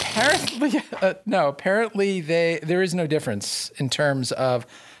 Apparently, no. Apparently, there is no difference in terms of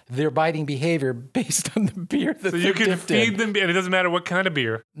their biting behavior based on the beer that So they're you can dipped feed in. them, and it doesn't matter what kind of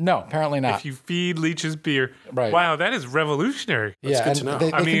beer. No, apparently not. If you feed leeches beer. Right. Wow, that is revolutionary. Yeah, good to know.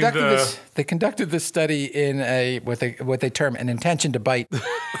 They, I mean, they conducted this study in a what they term an intention to bite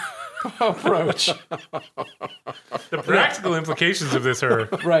approach. The practical implications of this are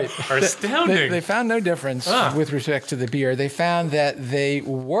Right. astounding. They found no difference with respect to the beer. They found that they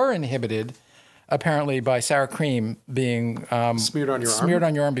were inhibited, apparently, by sour cream being Smeared on your smeared arm?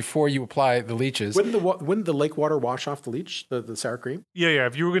 on your arm before you apply the leeches. Wouldn't the lake water wash off the leach, the sour cream? Yeah.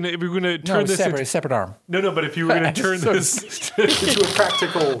 If you were gonna No, turn this separate, into, separate arm. no, but if you were gonna turn So this Into a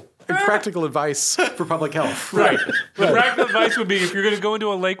practical advice for public health. right, the practical advice would be if you're gonna go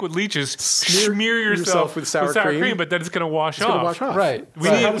into a lake with leeches, smear yourself with sour cream. but then it's gonna wash It's off. gonna wash off. Right. We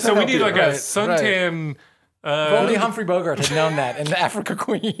Right. need, How does so that we help need you? like Right, a suntan. Only Humphrey Bogart had known that in the Africa You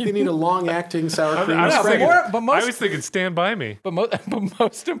Queen. need a long-acting sour cream. I was, Yeah, thinking, but most- I was thinking Stand By Me. But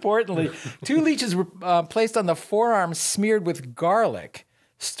most importantly, 2 leeches were placed on the forearm smeared with garlic,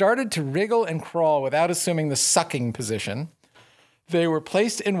 started to wriggle and crawl without assuming the sucking position. They were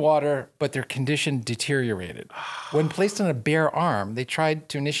placed in water, but their condition deteriorated. When placed on a bare arm, they tried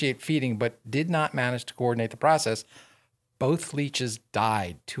to initiate feeding, but did not manage to coordinate the process. Both leeches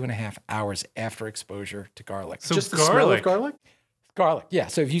died 2.5 hours after exposure to garlic. So Just the smell of garlic? Garlic, yeah.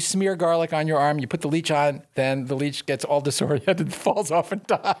 So if you smear garlic on your arm, you put the leech on, then the leech gets all disoriented, falls off, and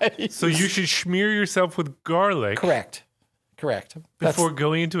dies. So you should smear yourself with garlic Correct. That's, before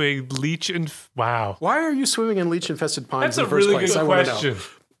going into a leech and wow. Why are you swimming in leech-infested ponds That's a in the first really place? good I wanna know.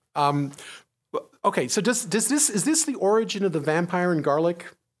 question. Okay, so is this the origin of the vampire and garlic?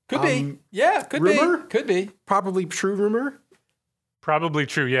 could be. Yeah, could rumor? be. Could be. Probably true rumor. Probably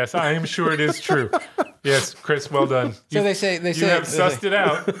true. Yes, I am sure it is true. Yes, Chris, well done. So they say You have sussed it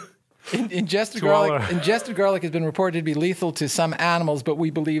out. ingested To all garlic. our- Ingested garlic has been reported to be lethal to some animals, but we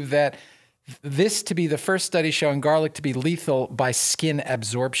believe that this to be the first study showing garlic to be lethal by skin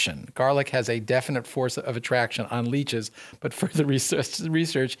absorption. Garlic has a definite force of attraction on leeches, but further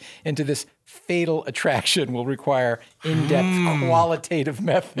research into this fatal attraction will require in-depth qualitative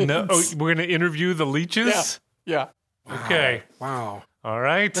methods. No, we're going to interview the leeches? Yeah. Okay. Wow, All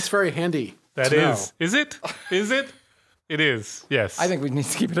right. that's very handy. That to know. is. Is it? Is it? It is. Yes. I think we need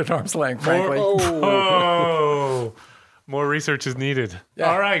to keep it at arm's length, frankly. Oh, more research is needed.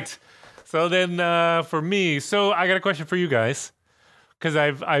 Yeah. All right. So then, for me, so I got a question for you guys, because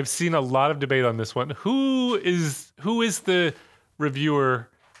I've seen a lot of debate on this one. Who is the reviewer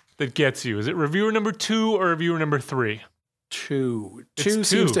that gets you? Is it reviewer number 2 or reviewer number 3? Two It's seems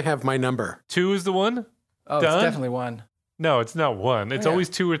two. to have my number. 2 is the one? Oh, Done? it's definitely 1. No, it's not 1. It's Yeah. always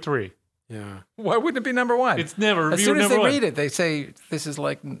 2 or 3. Yeah. Why wouldn't it be number 1? It's never as reviewer soon as number they 1. read it, they say this is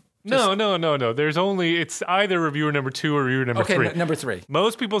like No. It's either reviewer number 2 or reviewer number 3. number 3.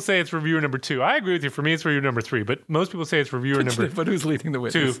 Most people say it's reviewer number 2. I agree with you. For me, it's reviewer number 3. But most people say it's reviewer number But who's leading the 2.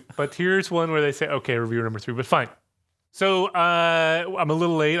 witness? But here's one where they say, okay, reviewer number 3. But fine. So I'm a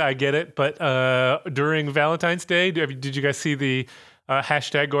little late. I get it. But during Valentine's Day, did you guys see the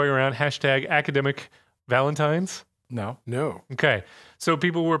hashtag going around, hashtag academic Valentines? No. No. Okay. So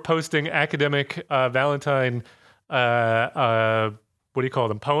people were posting academic Valentine, what do you call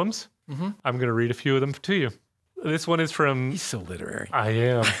them, poems? Mm-hmm. I'm going to read a few of them to you. This one is from... He's so literary. I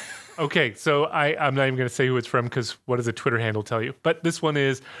am. Okay, so I'm not even going to say who it's from because what does a Twitter handle tell you? But this one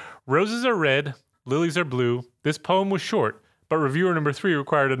is, roses are red, lilies are blue. This poem was short, but reviewer number 3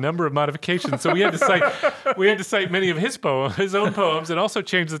 required a number of modifications. So we had to cite many of his own poems, and also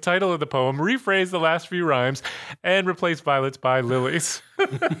change the title of the poem, rephrase the last few rhymes, and replace violets by lilies.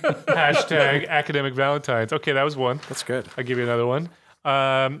 Hashtag academic Valentines. Okay, that was one. That's good. I'll give you another one.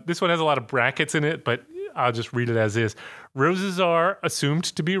 This one has a lot of brackets in it, but I'll just read it as is. Roses are assumed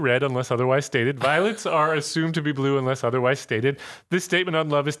to be red unless otherwise stated. Violets are assumed to be blue unless otherwise stated. This statement on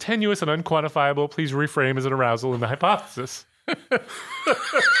love is tenuous and unquantifiable. Please reframe as an arousal in the hypothesis.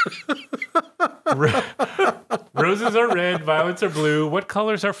 Roses are red, violets are blue. What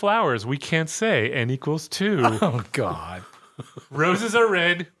colors are flowers? We can't say. N equals 2. Oh, God. Roses are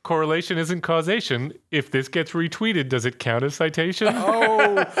red. Correlation isn't causation. If this gets retweeted, does it count as citation?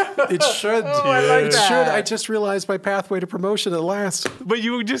 Oh, it should. I like it that. should. I just realized my pathway to promotion at last. But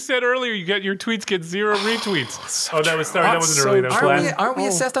you just said earlier your tweets get 0 retweets. That wasn't so early. That was true. last. Aren't we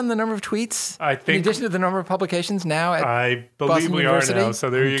assessed on the number of tweets? I in think- addition to the number of publications now at I believe Boston we University? are now. So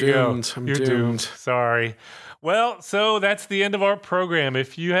there you doomed. go. I'm You're doomed. Sorry. Well, so that's the end of our program.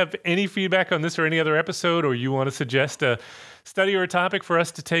 If you have any feedback on this or any other episode, or you want to suggest a study or a topic for us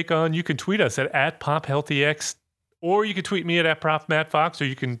to take on, you can tweet us at PopHealthyX, or you can tweet me at ProfMattFox, or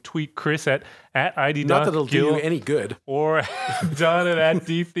you can tweet Chris at ID. Not that it'll do you any good. Or Don at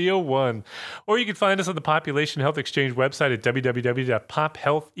DTheo1. Or you can find us on the Population Health Exchange website at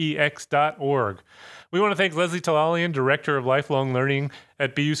www.pophealthex.org. We want to thank Leslie Talalian, Director of Lifelong Learning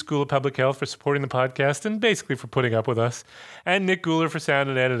at BU School of Public Health, for supporting the podcast and basically for putting up with us. And Nick Guler for sound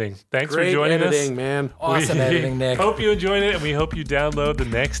and editing. Thanks Great for joining editing, us. man. awesome editing, Nick. Hope you enjoyed it, and we hope you download the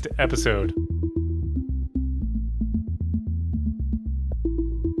next episode.